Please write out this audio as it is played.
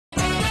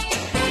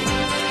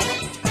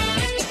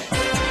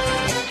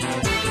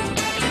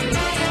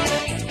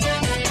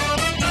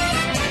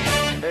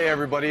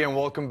everybody, and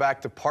welcome back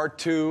to part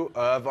 2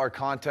 of our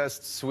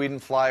contest, Sweden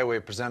Flyaway,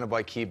 presented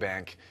by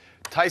KeyBank.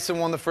 Tyson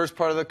won the first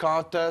part of the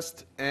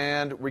contest,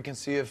 and we can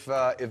see if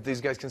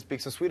these guys can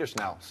speak some Swedish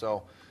now.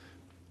 So,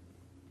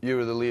 you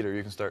are the leader.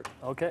 You can start.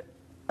 Okay.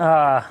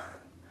 Var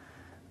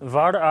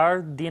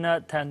är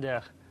dina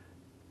tänder?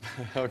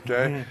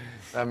 Okay.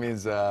 That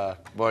means,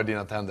 var är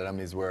dina tänder? That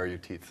means, where are your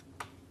teeth?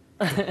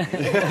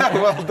 Yeah,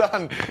 well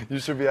done. You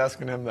should be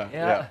asking him that.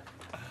 Yeah.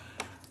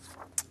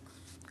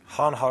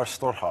 Han har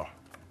står här.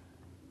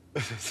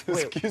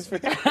 Excuse me?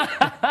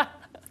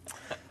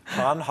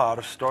 Han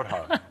har står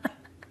här.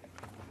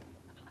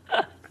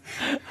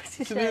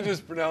 Can you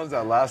just pronounce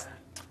that last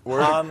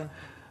word? Han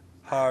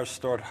har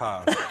står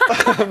här.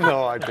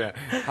 No, I can't.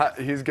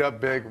 He's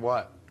got big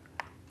what?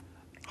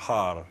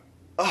 Har.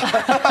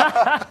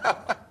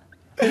 I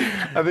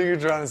think you're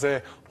trying to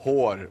say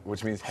hår,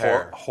 which means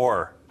hair.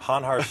 Hår.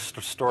 Han har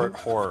stort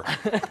hår.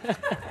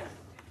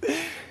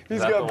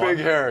 He's got big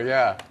hair,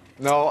 yeah.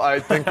 No, I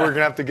think we're going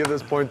to have to give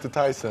this point to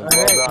Tyson.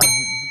 Well done.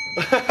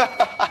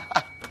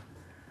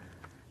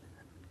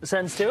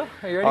 Sentence 2? Are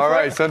you ready All for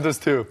right, it? sentence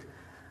 2.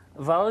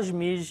 Valj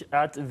mij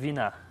at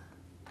vina.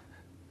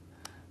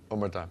 One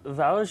more time.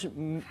 Valj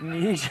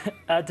mij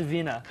at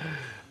vina.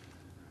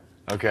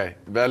 Okay,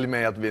 välj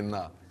mig att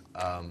vinna.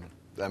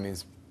 That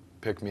means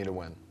pick me to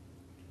win.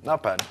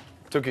 Not bad.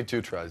 Took you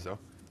 2 tries, though.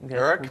 Okay,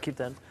 Erik? we'll keep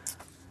that.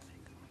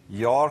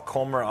 Jag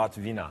kommer att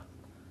vinna.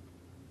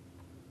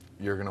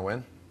 You're going to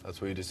win? That's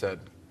what you just said.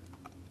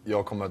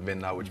 Jag kommer att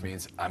vinna, which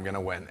means I'm going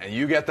to win. And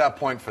you get that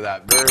point for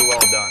that. Very well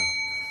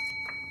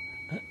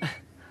done.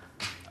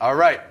 All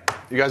right.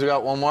 You guys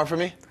got one more for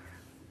me?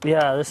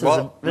 Yeah, this is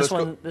Well, this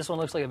one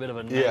looks like a bit of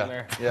a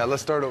nightmare. Yeah,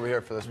 let's start over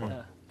here for this one.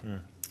 Yeah.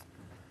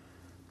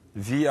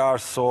 Vi är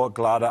så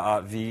glada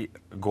att vi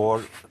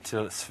går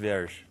till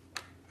Swedish.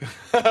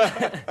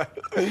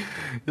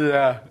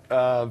 Yeah,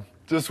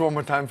 just one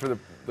more time for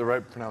the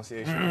right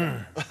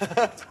pronunciation.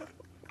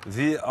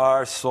 Vi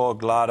är så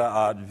glada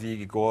att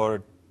vi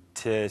går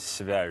till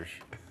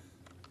Swedish.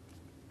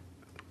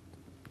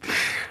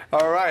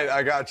 All right,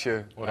 I got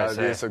you. What'd I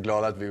say? Vi är så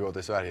glada att vi går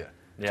till Sverige.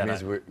 Which Yeah,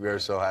 means nice. we are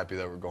so happy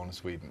that we're going to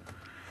Sweden.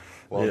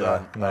 Well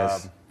Yeah, done.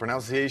 nice.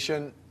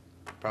 Pronunciation,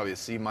 probably a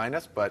C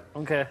minus, but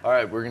Okay. all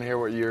right, we're going to hear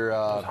what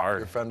was hard.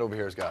 your friend over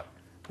here's got.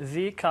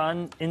 Vi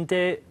kan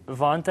inte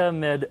vänta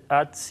med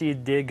att se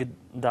dig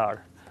där.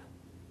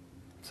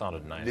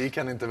 Sounded nice. Vi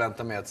kan inte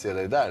vänta med att se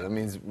dig där. That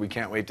means we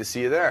can't wait to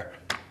see you there.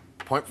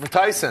 Point for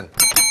Tyson.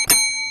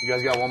 You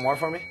guys got one more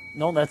for me?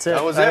 No, that's it.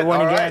 That was I it?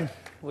 won All again.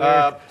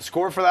 right.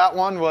 Score for that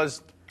one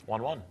was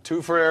 1-1.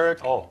 2 for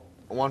Erik. Oh.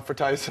 1 for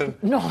Tyson.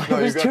 No, it you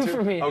was got 2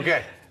 for me.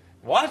 Okay.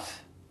 What?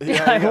 Yeah,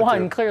 you I got won.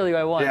 2. Clearly,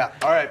 I won. Yeah,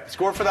 all right.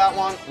 Score for that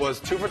one was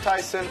 2 for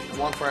Tyson,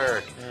 1 for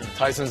Erik.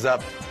 Tyson's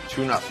up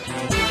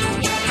 2-0.